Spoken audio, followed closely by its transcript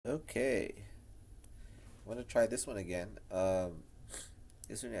Okay, I want to try this one again.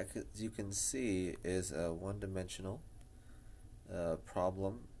 This one, as you can see, is a one-dimensional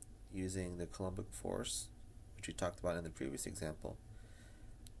problem using the Coulombic force, which we talked about in the previous example.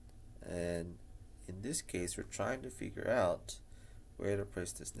 And in this case, we're trying to figure out where to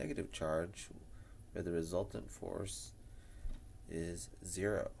place this negative charge where the resultant force is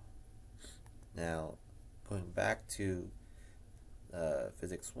 0. Now, going back to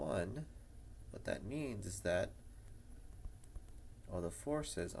Physics 1, what that means is that all the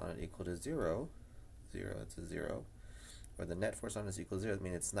forces on it equal to 0, it's a 0, or the net force on it is equal to 0, I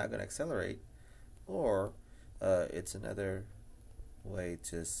mean it's not going to accelerate, or it's another way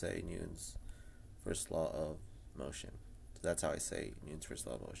to say Newton's first law of motion. So that's how I say Newton's first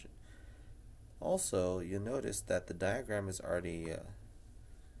law of motion. Also, you'll notice that the diagram is already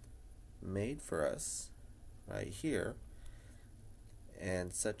made for us right here,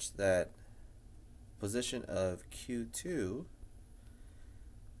 and such that position of Q2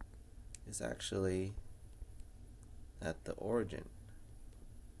 is actually at the origin.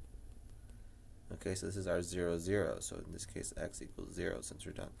 Okay, so this is our 0, 0. So in this case, x equals 0 since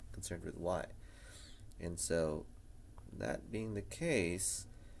we're not concerned with y. And so that being the case,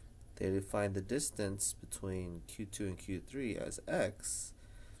 they define the distance between Q2 and Q3 as x,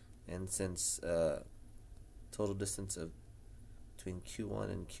 and since total distance of between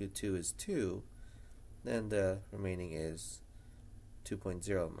Q1 and Q2 is 2, then the remaining is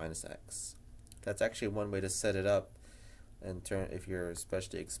 2.0 minus x. That's actually one way to set it up in turn if you're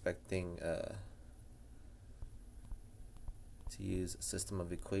especially expecting to use a system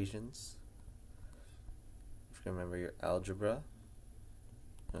of equations. If you remember your algebra.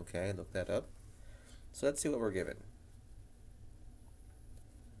 Okay, look that up. So let's see what we're given.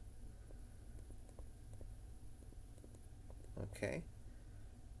 Okay,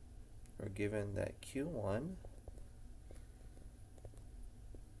 we're given that Q1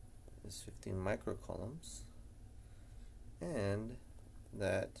 is 15 microcoulombs and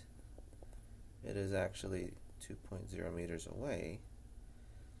that it is actually 2.0 meters away,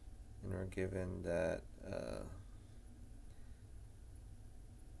 and we're given that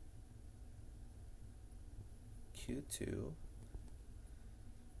Q2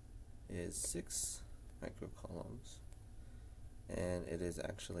 is 6 microcoulombs and it is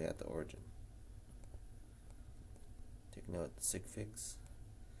actually at the origin. Take note the sig figs.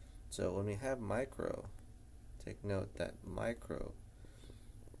 So when we have micro, take note that micro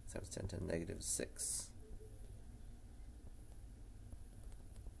is times 10 to the negative 6.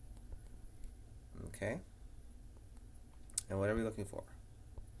 Okay? And what are we looking for?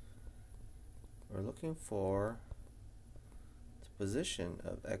 We're looking for the position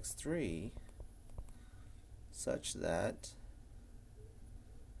of x3 such that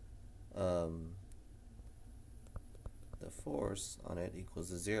the force on it equals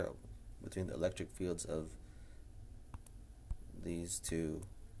to 0 between the electric fields of these two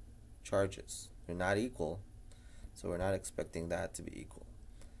charges. They're not equal, so we're not expecting that to be equal.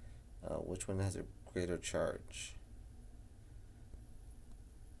 Which one has a greater charge?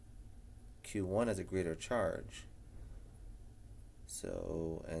 Q1 has a greater charge,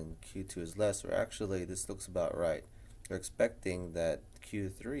 so, and Q2 is less. Or actually, this looks about right. We're expecting that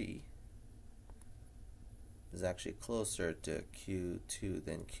Q3 is actually closer to Q2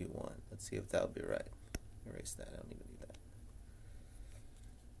 than Q1. Let's see if that would be right. Erase that, I don't even need that.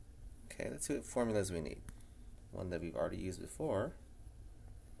 Okay, let's see what formulas we need. One that we've already used before.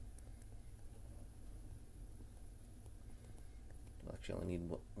 We'll actually only need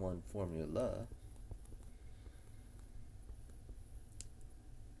one formula.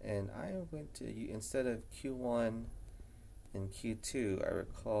 And I am going to, instead of Q1 and Q2, I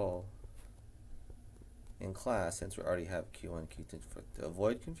recall in class, since we already have Q1, Q2, to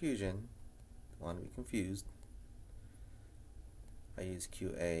avoid confusion, don't want to be confused, I use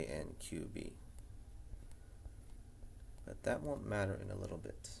QA and QB. But that won't matter in a little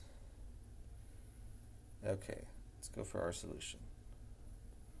bit. Okay, let's go for our solution.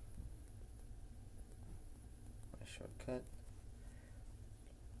 My shortcut.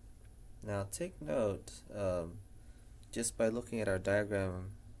 Now take note, just by looking at our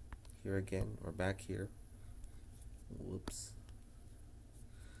diagram here again, we're back here. Whoops.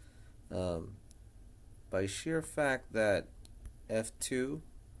 By sheer fact that F2,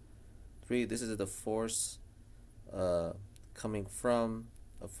 3, this is the force coming from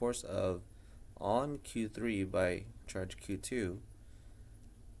a force of on Q3 by charge Q2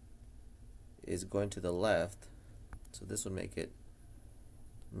 is going to the left, so this will make it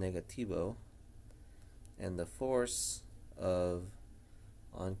negativo, and the force of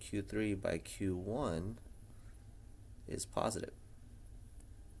on Q3 by Q1 is positive.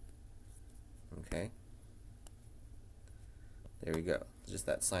 Okay? There we go. Just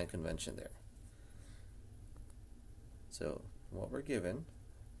that sign convention there. So what we're given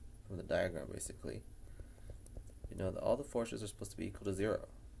from the diagram, basically, you know that all the forces are supposed to be equal to 0.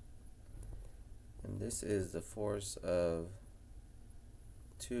 And this is the force of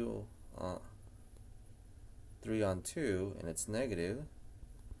 3 on 2, and it's negative,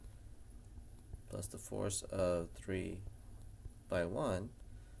 plus the force of 3 by 1,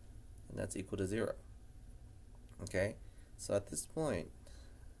 and that's equal to 0. Okay? So at this point,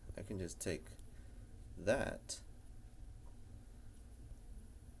 I can just take that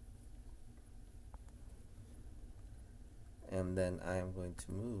and then I am going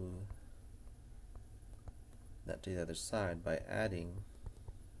to move that to the other side by adding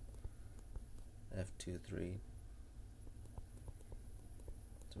F23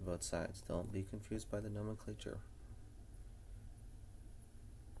 to both sides. Don't be confused by the nomenclature.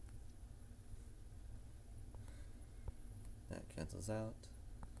 That cancels out.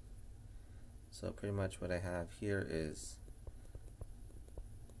 So pretty much what I have here is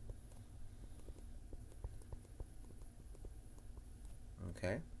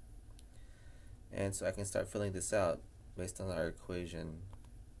okay. And so I can start filling this out based on our equation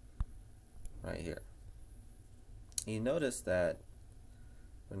right here. You notice that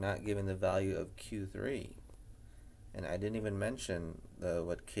we're not given the value of Q3. And I didn't even mention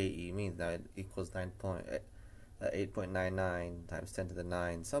what KE means. Now it equals 8.99 times 10 to the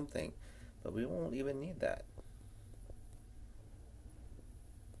 9 something. But we won't even need that,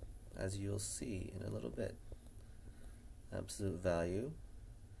 as you'll see in a little bit. Absolute value.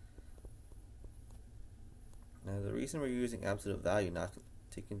 Now the reason we're using absolute value, not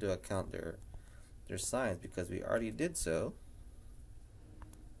taking into account their signs, because we already did so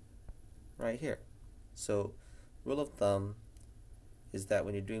right here. So rule of thumb is that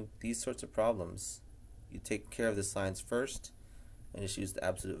when you're doing these sorts of problems, you take care of the signs first and just use the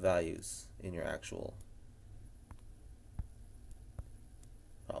absolute values in your actual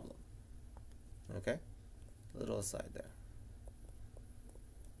problem. Okay? A little aside there.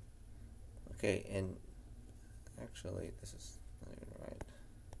 Okay, and actually this is not even right,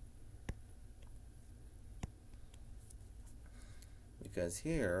 because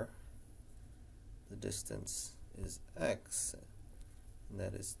here the distance is x, and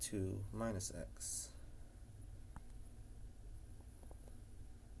that is 2 minus x.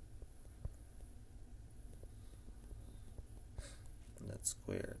 And that's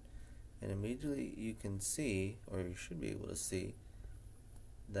squared. And immediately you can see, or you should be able to see,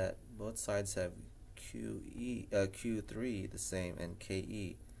 that both sides have Q3 the same and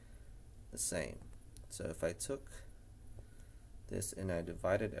KE the same. So if I took this and I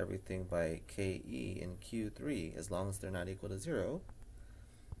divided everything by KE and Q3, as long as they're not equal to 0,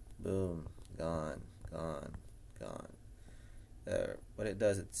 boom, gone, gone, gone. What it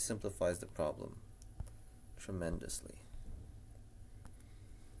does, it simplifies the problem tremendously.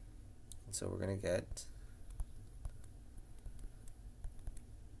 And so we're going to get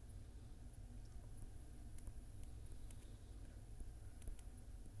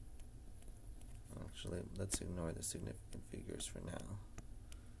actually, let's ignore the significant figures for now.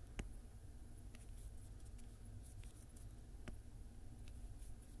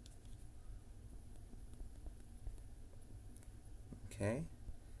 Okay,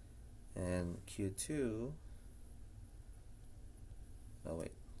 and Q2, oh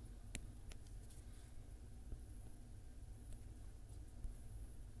wait,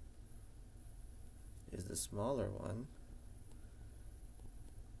 is the smaller one,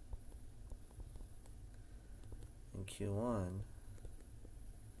 and Q1,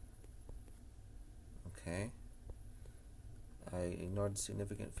 okay, I ignored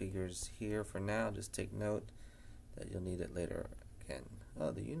significant figures here for now. Just take note that you'll need it later again.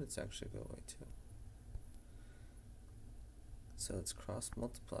 Oh, the units actually go away too. So let's cross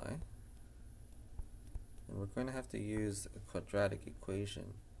multiply, and we're going to have to use a quadratic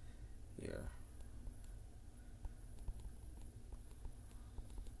equation here.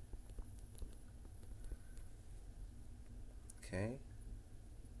 Okay,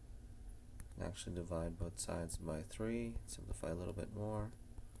 actually divide both sides by 3, simplify a little bit more.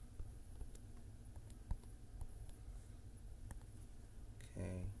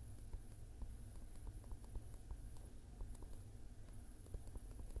 Okay,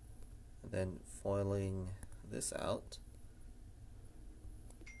 and then foiling this out,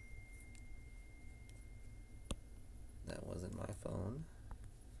 that wasn't my phone.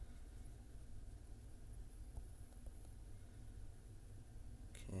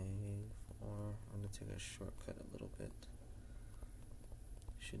 take a shortcut a little bit.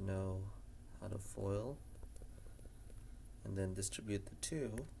 You should know how to FOIL and then distribute the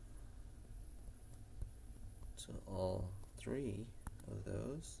 2 to all 3 of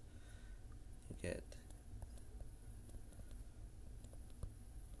those. You get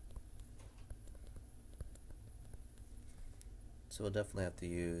so we'll definitely have to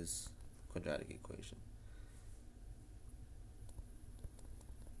use quadratic equation.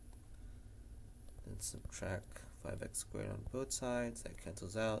 Then subtract 5x squared on both sides, that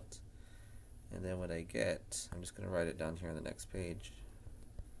cancels out. And then what I get, I'm just going to write it down here on the next page,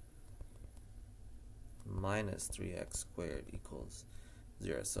 minus 3x squared equals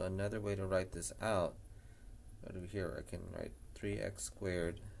 0. So another way to write this out, right over here, I can write 3x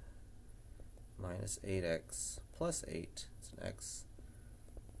squared minus 8x plus 8, it's an x,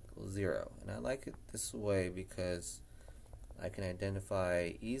 equals 0. And I like it this way because I can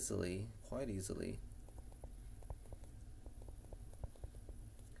identify easily, quite easily,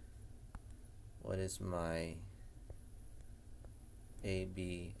 what is my a,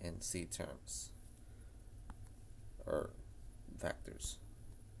 b, and c terms, or factors.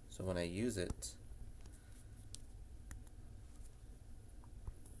 So when I use it,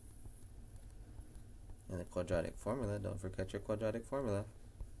 in the quadratic formula, don't forget your quadratic formula.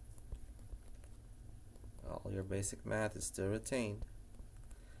 All your basic math is still retained.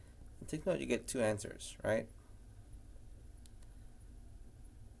 And take note, you get 2 answers, right?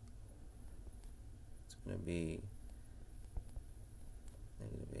 It's going to be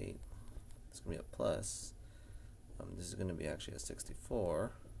 -8. It's going to be a plus. This is going to be actually a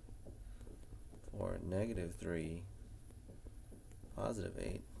 64 for -3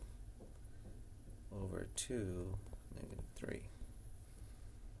 +8 over 2 -3.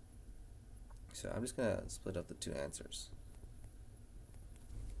 So I'm just going to split up the 2 answers.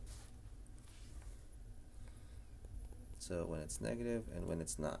 So when it's negative and when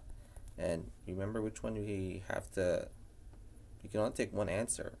it's not. And remember which one we have to, you can only take one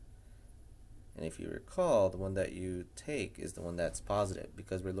answer. And if you recall, the one that you take is the one that's positive,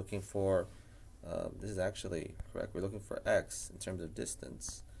 because we're looking for, this is actually correct, we're looking for x in terms of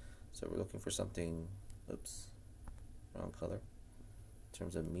distance. So we're looking for something, oops, wrong color, in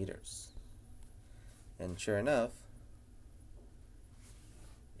terms of meters. And sure enough,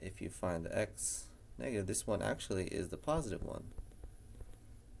 if you find the x negative, this one actually is the positive one.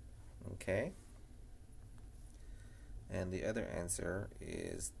 Okay? And the other answer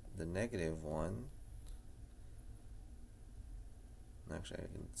is the negative one. Actually, I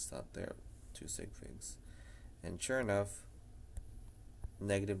can stop there, 2 sig figs. And sure enough,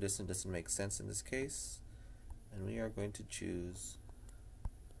 negative distance doesn't make sense in this case, and we are going to choose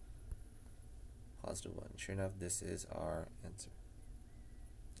positive one. Sure enough, this is our answer.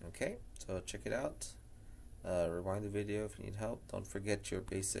 Okay, so check it out. Rewind the video if you need help. Don't forget your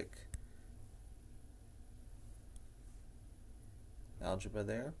basic algebra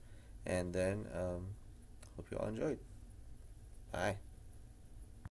there, and then hope you all enjoyed. Bye.